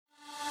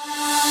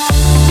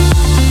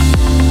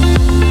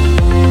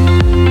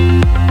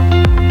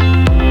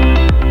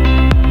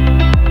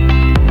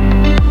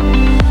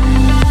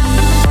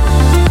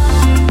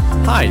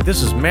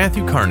I'm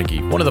Matthew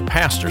Carnegie, one of the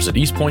pastors at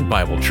East Point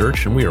Bible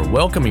Church, and we are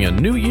welcoming a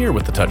new year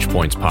with the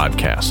Touchpoints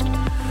podcast.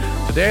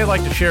 Today I'd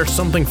like to share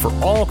something for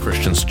all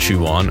Christians to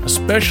chew on,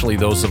 especially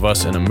those of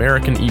us in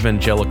American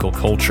evangelical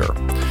culture,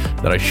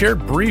 that I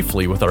shared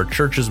briefly with our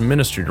church's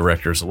ministry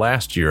directors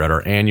last year at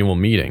our annual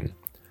meeting.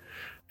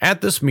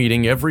 At this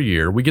meeting every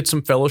year, we get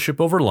some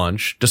fellowship over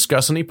lunch,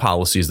 discuss any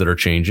policies that are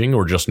changing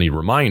or just need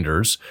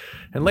reminders,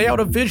 and lay out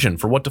a vision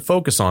for what to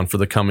focus on for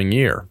the coming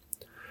year.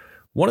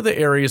 One of the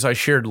areas I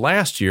shared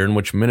last year in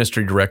which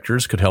ministry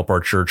directors could help our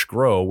church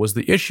grow was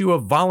the issue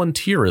of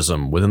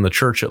volunteerism within the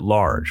church at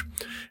large.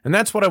 And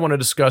that's what I want to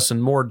discuss in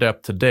more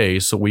depth today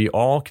so we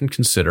all can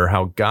consider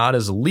how God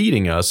is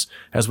leading us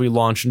as we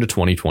launch into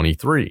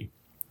 2023.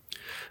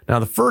 Now,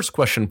 the first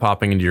question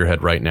popping into your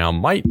head right now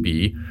might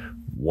be,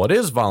 what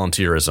is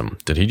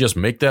volunteerism? Did he just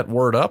make that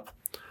word up?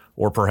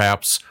 Or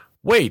perhaps,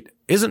 wait,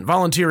 isn't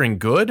volunteering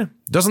good?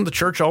 Doesn't the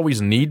church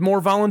always need more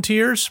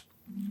volunteers?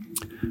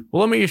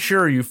 Well, let me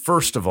assure you,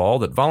 first of all,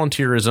 that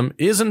volunteerism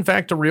is in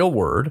fact a real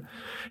word.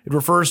 It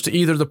refers to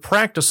either the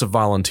practice of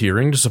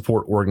volunteering to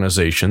support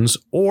organizations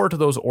or to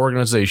those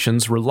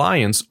organizations'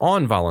 reliance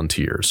on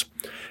volunteers.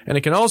 And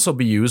it can also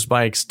be used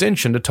by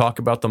extension to talk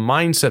about the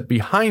mindset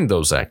behind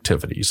those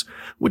activities,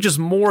 which is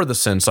more the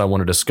sense I want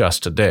to discuss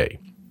today.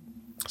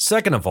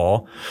 Second of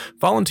all,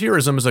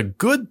 volunteerism is a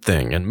good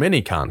thing in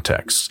many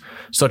contexts,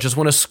 such as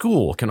when a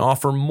school can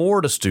offer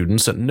more to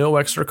students at no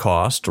extra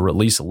cost, or at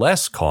least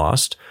less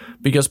cost,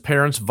 because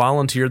parents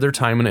volunteer their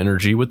time and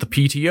energy with the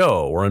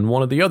PTO or in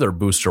one of the other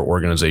booster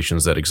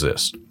organizations that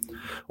exist.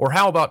 Or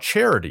how about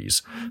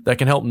charities that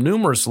can help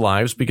numerous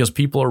lives because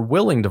people are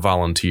willing to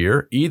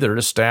volunteer either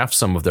to staff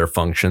some of their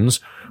functions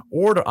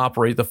or to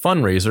operate the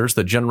fundraisers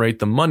that generate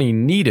the money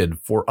needed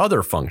for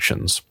other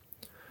functions.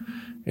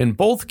 In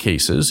both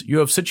cases, you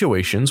have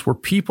situations where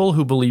people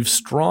who believe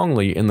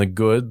strongly in the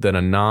good that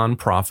a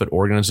non-profit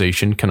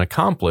organization can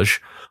accomplish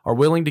are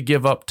willing to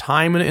give up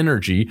time and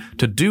energy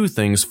to do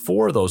things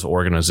for those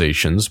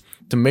organizations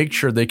to make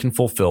sure they can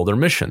fulfill their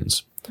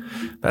missions.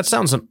 That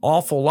sounds an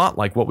awful lot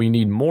like what we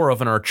need more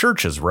of in our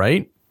churches,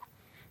 right?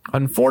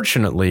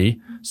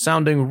 Unfortunately,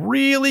 sounding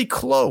really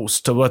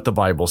close to what the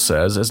Bible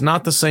says is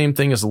not the same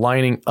thing as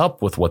lining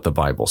up with what the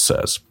Bible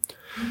says.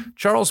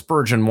 Charles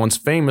Spurgeon once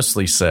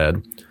famously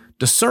said,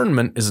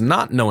 "Discernment is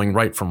not knowing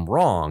right from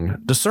wrong.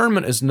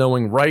 Discernment is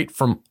knowing right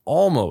from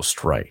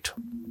almost right."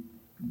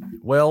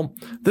 Well,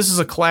 this is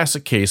a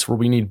classic case where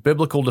we need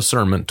biblical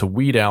discernment to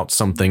weed out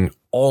something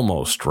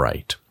almost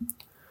right.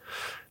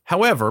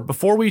 However,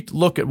 before we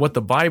look at what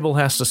the Bible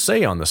has to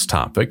say on this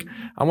topic,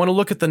 I want to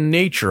look at the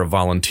nature of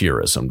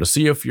volunteerism to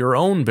see if your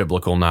own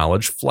biblical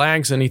knowledge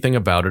flags anything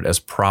about it as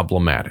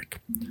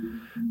problematic.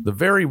 The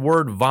very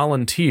word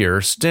volunteer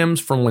stems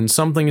from when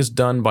something is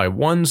done by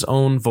one's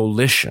own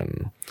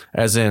volition,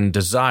 as in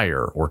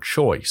desire or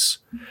choice.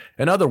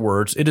 In other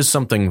words, it is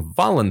something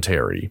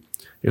voluntary.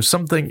 If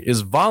something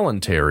is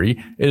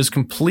voluntary, it is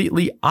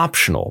completely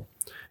optional.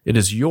 It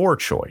is your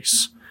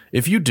choice.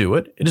 If you do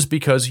it, it is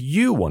because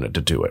you wanted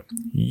to do it.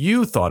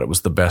 You thought it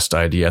was the best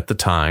idea at the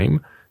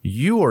time.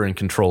 You are in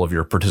control of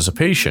your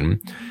participation.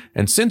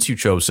 And since you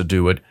chose to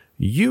do it,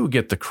 you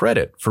get the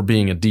credit for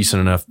being a decent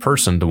enough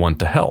person to want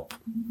to help.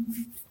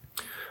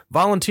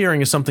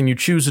 Volunteering is something you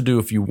choose to do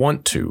if you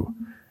want to,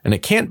 and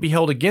it can't be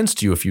held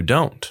against you if you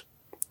don't.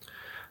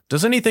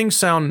 Does anything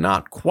sound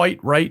not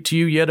quite right to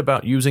you yet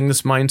about using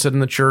this mindset in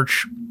the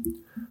church?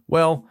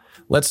 Well,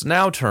 let's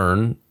now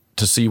turn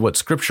to see what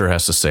Scripture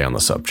has to say on the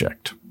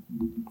subject.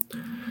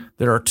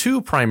 There are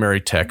two primary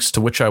texts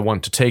to which I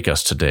want to take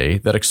us today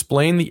that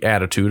explain the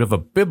attitude of a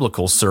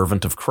biblical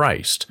servant of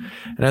Christ.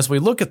 And as we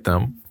look at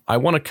them, I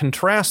want to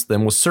contrast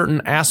them with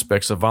certain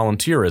aspects of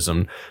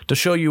volunteerism to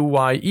show you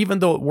why, even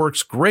though it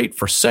works great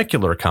for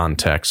secular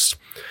contexts,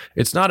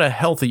 it's not a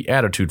healthy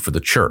attitude for the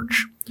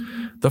church.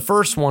 The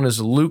first one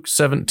is Luke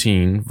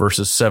 17,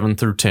 verses 7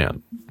 through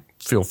 10.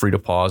 Feel free to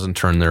pause and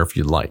turn there if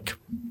you'd like.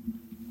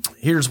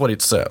 Here's what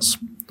it says.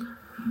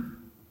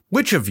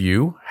 "Which of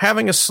you,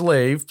 having a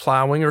slave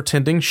plowing or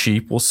tending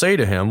sheep, will say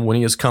to him when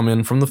he has come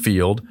in from the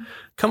field,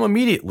 'Come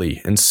immediately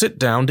and sit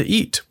down to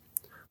eat'?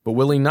 But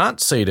will he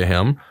not say to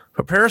him,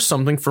 'Prepare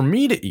something for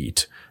me to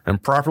eat,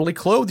 and properly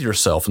clothe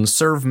yourself and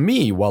serve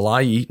me while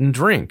I eat and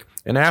drink,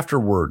 and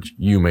afterward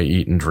you may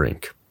eat and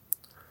drink'?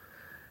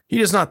 He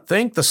does not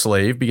thank the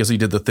slave because he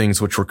did the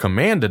things which were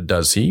commanded,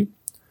 does he?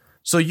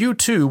 So you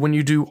too, when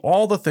you do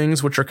all the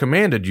things which are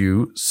commanded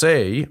you,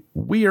 say,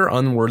 'We are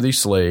unworthy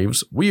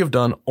slaves. We have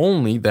done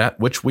only that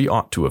which we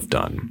ought to have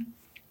done.'"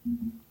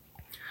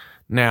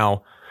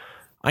 Now,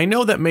 I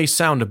know that may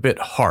sound a bit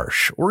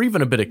harsh or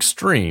even a bit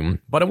extreme,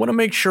 but I want to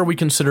make sure we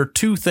consider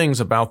two things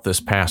about this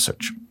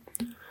passage.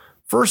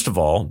 First of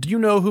all, do you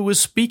know who is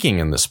speaking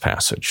in this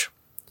passage?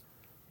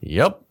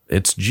 Yep,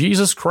 it's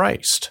Jesus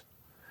Christ.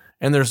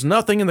 And there's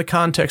nothing in the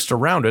context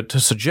around it to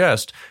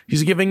suggest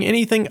he's giving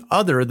anything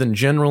other than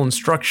general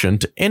instruction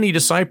to any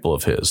disciple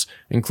of his,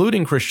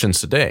 including Christians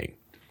today.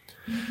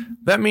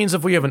 That means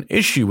if we have an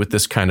issue with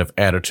this kind of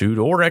attitude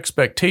or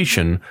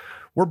expectation,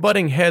 we're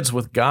butting heads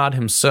with God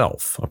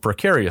himself, a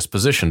precarious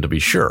position to be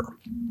sure.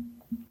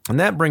 And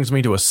that brings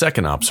me to a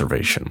second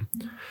observation.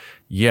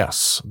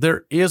 Yes,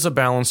 there is a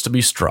balance to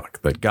be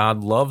struck, that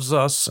God loves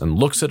us and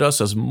looks at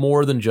us as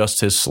more than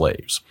just his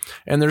slaves.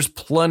 And there's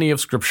plenty of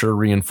scripture to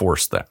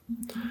reinforce that.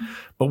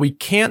 But we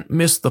can't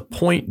miss the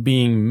point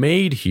being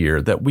made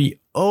here that we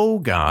owe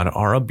God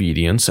our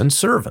obedience and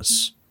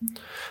service,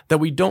 that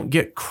we don't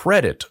get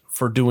credit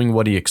for doing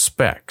what he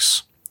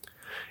expects.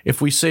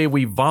 If we say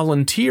we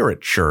volunteer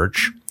at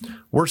church,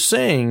 we're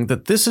saying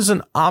that this is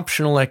an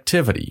optional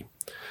activity,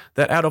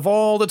 that out of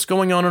all that's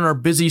going on in our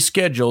busy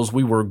schedules,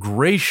 we were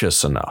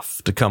gracious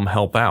enough to come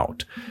help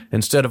out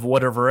instead of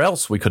whatever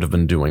else we could have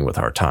been doing with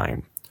our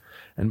time.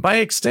 And by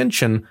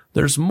extension,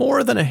 there's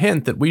more than a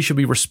hint that we should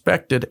be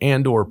respected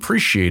and or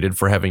appreciated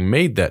for having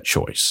made that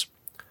choice.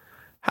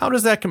 How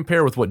does that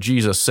compare with what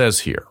Jesus says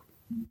here?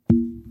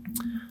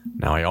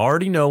 Now, I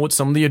already know what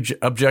some of the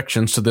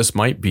objections to this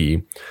might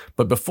be,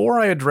 but before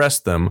I address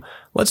them,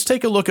 let's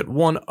take a look at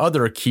one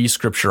other key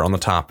scripture on the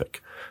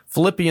topic,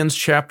 Philippians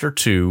chapter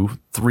 2,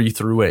 3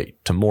 through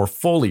 8, to more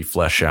fully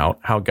flesh out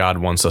how God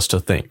wants us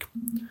to think.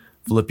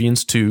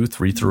 Philippians 2,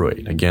 3 through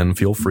 8. Again,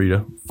 feel free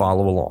to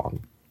follow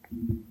along.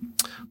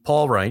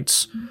 Paul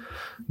writes,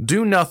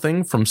 "Do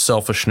nothing from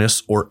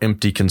selfishness or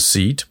empty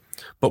conceit,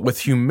 but with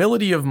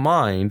humility of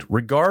mind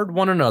regard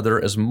one another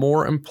as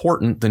more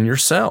important than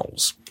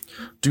yourselves.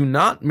 Do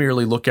not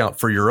merely look out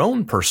for your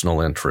own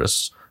personal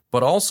interests,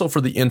 but also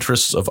for the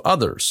interests of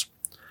others.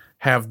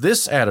 Have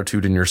this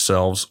attitude in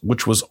yourselves,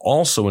 which was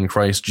also in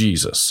Christ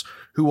Jesus,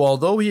 who,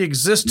 although he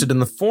existed in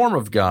the form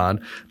of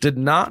God, did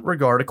not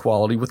regard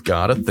equality with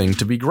God a thing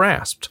to be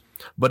grasped,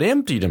 but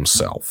emptied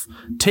himself,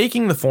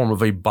 taking the form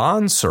of a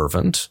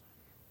bondservant,"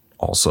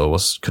 also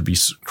could be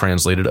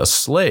translated a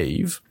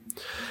slave,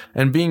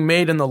 "and being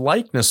made in the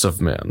likeness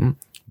of men,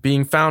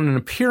 being found in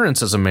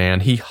appearance as a man,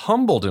 he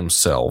humbled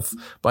himself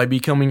by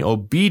becoming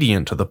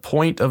obedient to the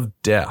point of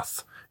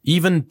death,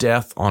 even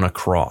death on a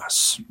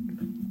cross."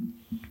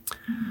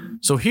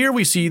 So here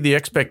we see the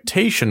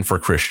expectation for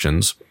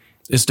Christians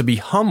is to be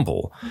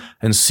humble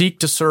and seek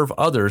to serve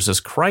others as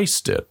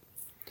Christ did.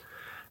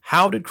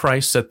 How did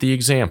Christ set the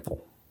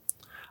example?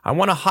 I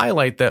want to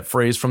highlight that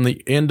phrase from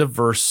the end of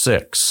verse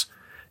 6.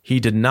 He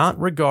did not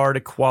regard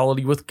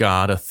equality with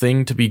God a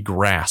thing to be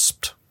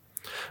grasped.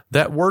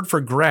 That word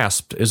for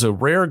grasped is a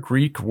rare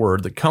Greek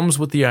word that comes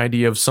with the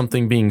idea of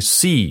something being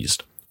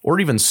seized or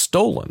even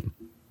stolen.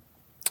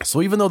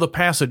 So even though the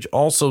passage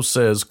also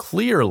says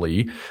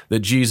clearly that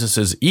Jesus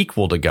is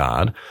equal to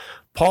God,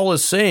 Paul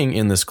is saying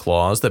in this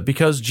clause that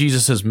because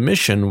Jesus'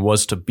 mission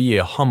was to be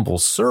a humble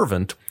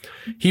servant,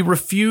 he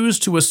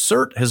refused to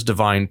assert his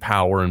divine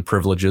power and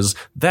privileges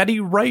that he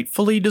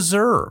rightfully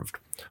deserved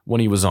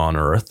when he was on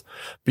earth,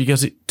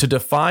 because to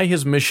defy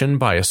his mission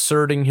by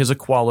asserting his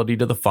equality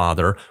to the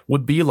Father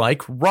would be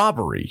like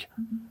robbery.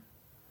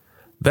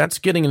 That's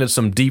getting into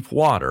some deep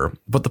water,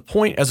 but the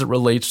point as it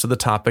relates to the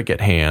topic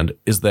at hand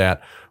is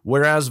that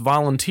whereas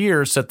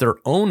volunteers set their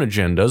own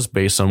agendas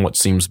based on what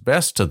seems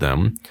best to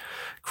them,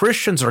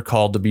 Christians are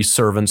called to be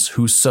servants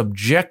who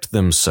subject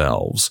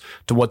themselves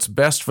to what's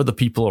best for the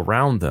people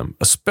around them,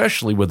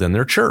 especially within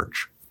their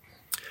church.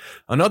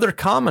 Another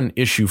common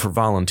issue for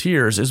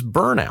volunteers is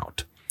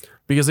burnout,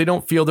 because they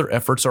don't feel their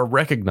efforts are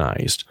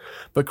recognized.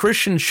 But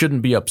Christians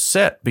shouldn't be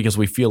upset because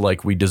we feel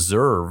like we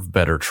deserve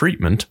better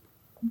treatment.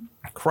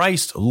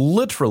 Christ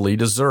literally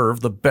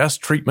deserved the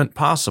best treatment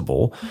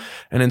possible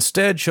and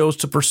instead chose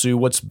to pursue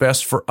what's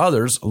best for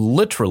others,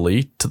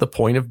 literally to the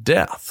point of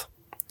death.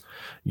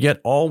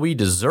 Yet all we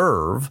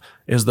deserve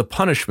is the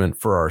punishment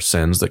for our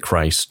sins that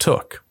Christ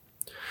took.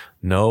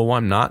 No,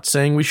 I'm not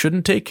saying we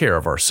shouldn't take care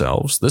of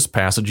ourselves. This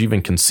passage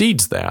even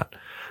concedes that.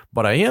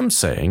 But I am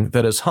saying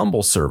that as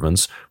humble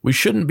servants, we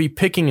shouldn't be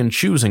picking and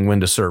choosing when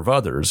to serve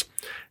others,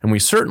 and we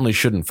certainly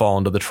shouldn't fall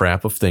into the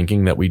trap of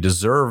thinking that we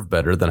deserve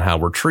better than how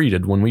we're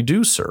treated when we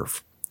do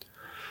serve.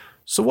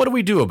 So what do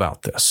we do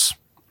about this?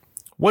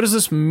 What does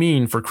this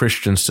mean for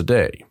Christians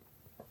today?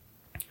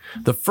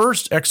 The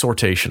first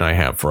exhortation I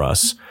have for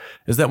us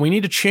is that we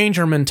need to change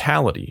our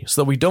mentality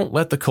so that we don't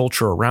let the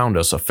culture around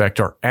us affect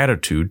our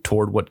attitude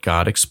toward what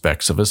God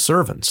expects of his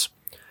servants.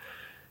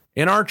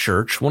 In our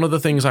church, one of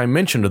the things I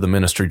mentioned to the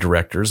ministry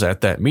directors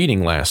at that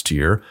meeting last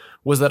year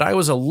was that I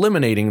was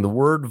eliminating the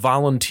word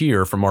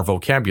volunteer from our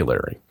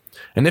vocabulary.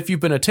 And if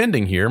you've been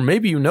attending here,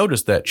 maybe you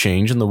noticed that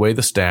change in the way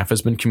the staff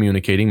has been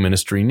communicating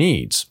ministry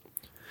needs.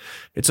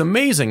 It's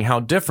amazing how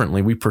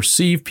differently we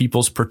perceive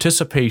people's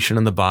participation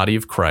in the body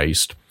of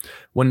Christ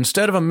when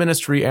instead of a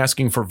ministry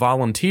asking for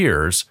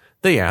volunteers,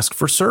 they ask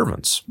for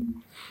servants.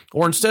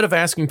 Or instead of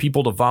asking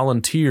people to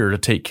volunteer to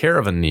take care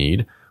of a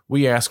need,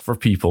 we ask for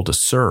people to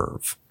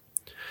serve.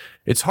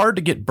 It's hard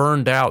to get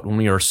burned out when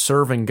we are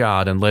serving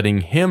God and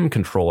letting him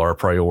control our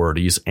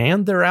priorities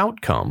and their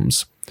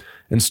outcomes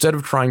instead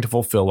of trying to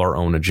fulfill our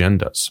own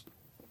agendas.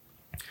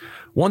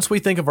 Once we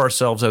think of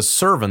ourselves as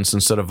servants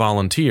instead of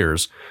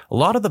volunteers, a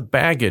lot of the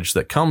baggage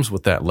that comes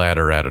with that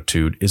latter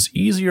attitude is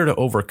easier to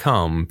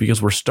overcome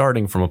because we're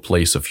starting from a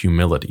place of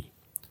humility.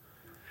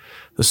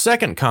 The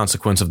second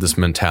consequence of this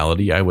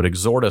mentality I would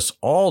exhort us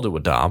all to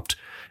adopt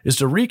is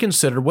to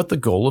reconsider what the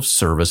goal of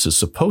service is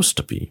supposed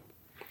to be.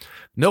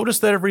 Notice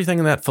that everything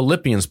in that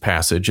Philippians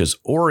passage is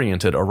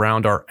oriented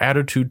around our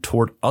attitude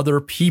toward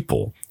other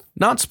people,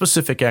 not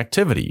specific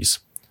activities.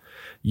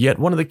 Yet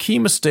one of the key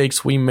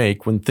mistakes we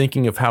make when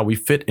thinking of how we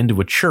fit into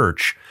a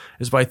church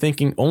is by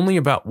thinking only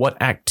about what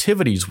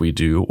activities we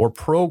do or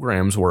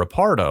programs we're a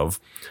part of,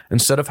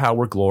 instead of how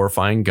we're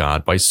glorifying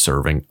God by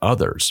serving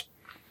others.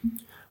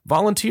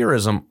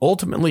 Volunteerism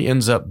ultimately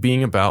ends up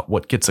being about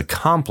what gets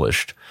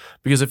accomplished,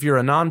 because if you're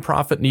a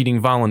nonprofit needing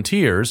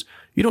volunteers,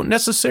 you don't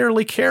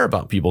necessarily care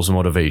about people's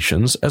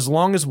motivations as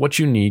long as what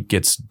you need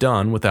gets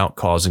done without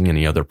causing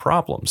any other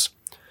problems.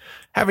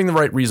 Having the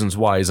right reasons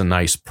why is a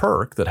nice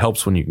perk that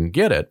helps when you can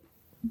get it,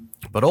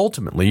 but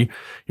ultimately,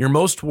 you're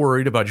most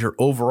worried about your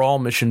overall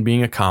mission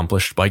being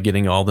accomplished by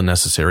getting all the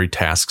necessary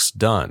tasks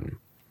done.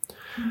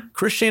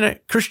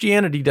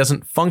 Christianity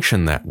doesn't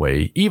function that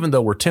way, even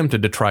though we're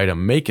tempted to try to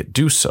make it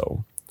do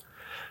so.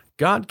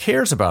 God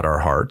cares about our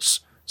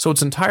hearts, so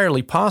it's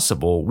entirely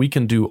possible we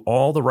can do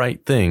all the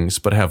right things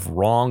but have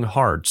wrong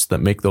hearts that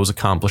make those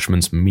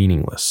accomplishments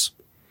meaningless.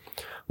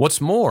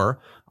 What's more,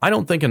 I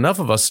don't think enough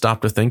of us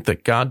stop to think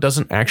that God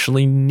doesn't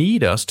actually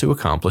need us to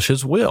accomplish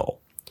His will.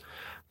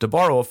 To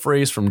borrow a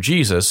phrase from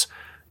Jesus,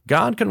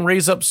 God can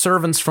raise up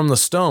servants from the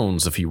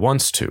stones if He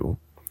wants to.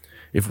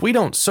 If we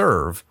don't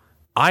serve,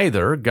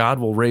 either God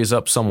will raise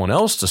up someone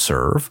else to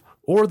serve,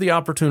 or the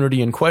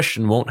opportunity in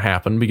question won't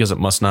happen because it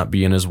must not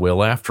be in His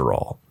will after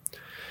all.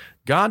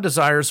 God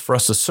desires for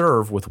us to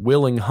serve with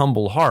willing,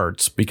 humble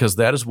hearts because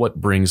that is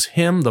what brings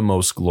Him the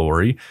most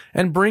glory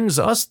and brings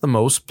us the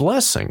most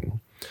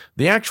blessing.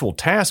 The actual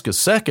task is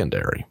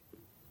secondary.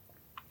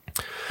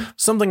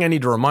 Something I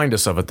need to remind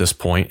us of at this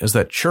point is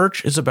that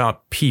church is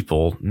about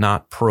people,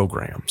 not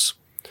programs.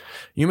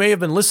 You may have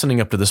been listening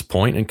up to this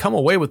point and come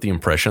away with the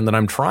impression that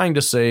I'm trying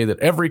to say that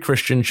every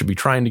Christian should be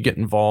trying to get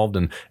involved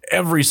in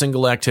every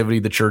single activity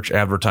the church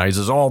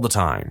advertises all the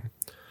time.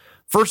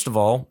 First of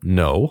all,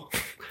 no.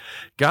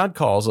 God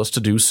calls us to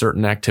do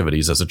certain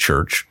activities as a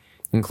church,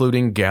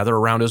 including gather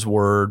around His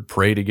Word,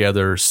 pray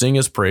together, sing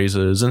His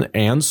praises,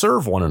 and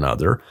serve one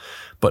another.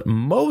 But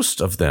most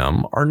of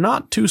them are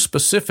not too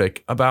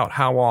specific about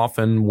how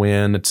often,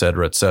 when,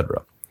 etc.,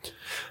 etc.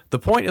 The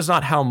point is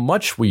not how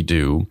much we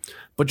do,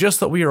 but just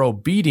that we are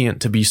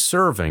obedient to be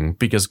serving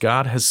because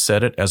God has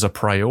set it as a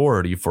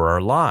priority for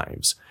our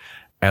lives,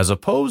 as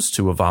opposed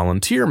to a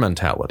volunteer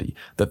mentality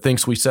that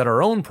thinks we set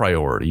our own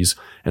priorities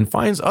and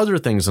finds other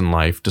things in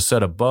life to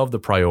set above the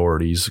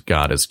priorities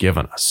God has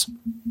given us.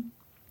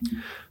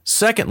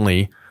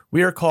 Secondly,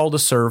 we are called to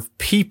serve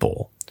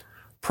people.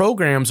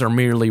 Programs are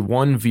merely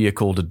one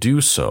vehicle to do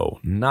so,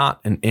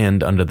 not an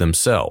end unto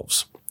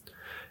themselves.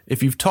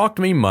 If you've talked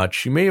to me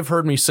much, you may have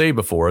heard me say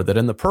before that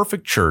in the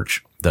perfect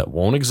church that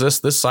won't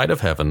exist this side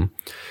of heaven,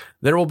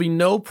 there will be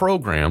no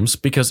programs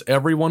because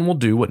everyone will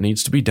do what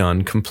needs to be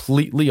done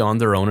completely on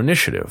their own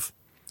initiative.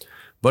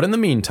 But in the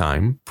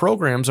meantime,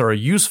 programs are a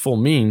useful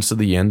means to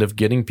the end of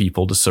getting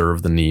people to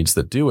serve the needs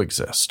that do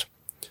exist.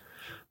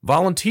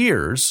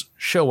 Volunteers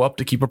show up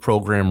to keep a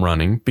program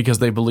running because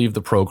they believe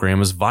the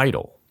program is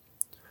vital.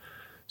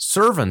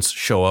 Servants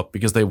show up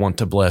because they want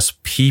to bless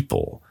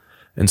people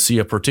and see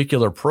a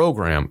particular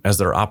program as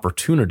their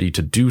opportunity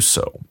to do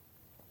so.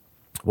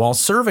 While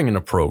serving in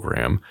a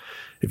program,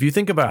 if you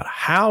think about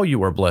how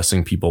you are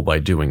blessing people by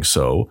doing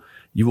so,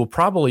 you will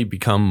probably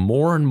become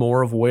more and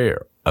more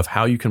aware of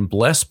how you can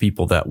bless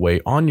people that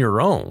way on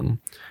your own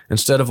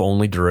instead of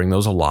only during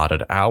those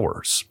allotted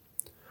hours.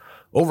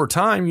 Over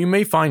time, you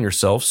may find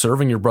yourself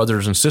serving your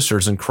brothers and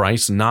sisters in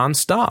Christ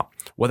nonstop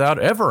without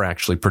ever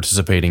actually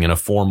participating in a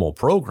formal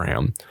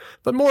program,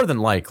 but more than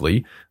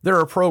likely, there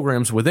are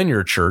programs within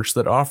your church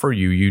that offer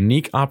you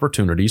unique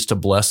opportunities to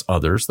bless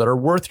others that are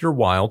worth your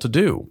while to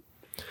do.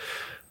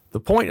 The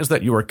point is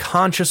that you are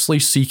consciously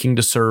seeking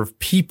to serve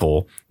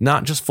people,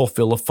 not just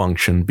fulfill a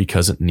function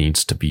because it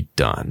needs to be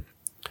done.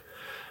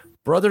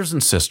 Brothers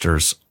and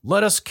sisters,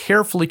 let us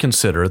carefully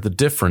consider the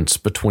difference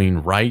between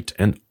right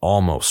and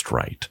almost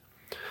right.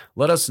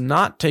 Let us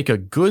not take a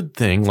good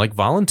thing like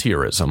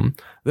volunteerism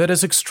that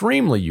is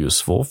extremely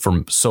useful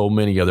for so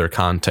many other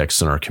contexts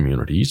in our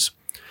communities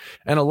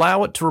and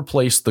allow it to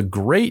replace the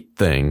great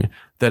thing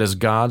that is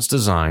God's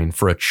design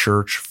for a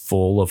church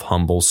full of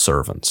humble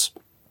servants.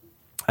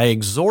 I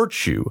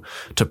exhort you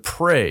to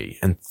pray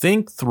and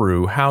think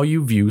through how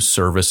you view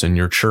service in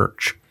your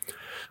church,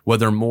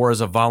 whether more as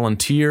a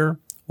volunteer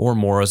or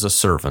more as a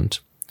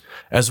servant,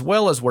 as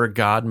well as where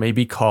God may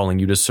be calling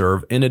you to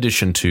serve in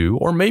addition to,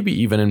 or maybe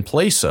even in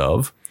place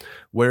of,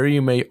 where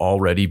you may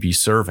already be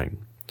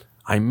serving.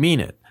 I mean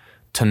it.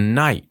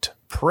 Tonight,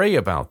 pray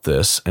about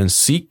this and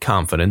seek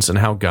confidence in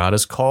how God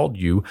has called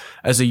you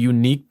as a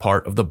unique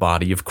part of the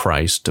body of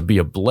Christ to be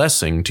a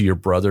blessing to your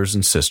brothers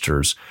and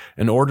sisters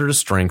in order to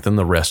strengthen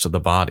the rest of the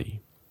body.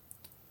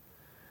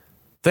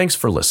 Thanks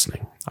for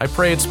listening. I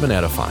pray it's been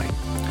edifying.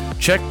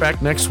 Check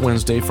back next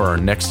Wednesday for our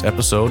next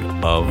episode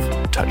of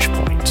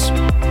Touchpoint.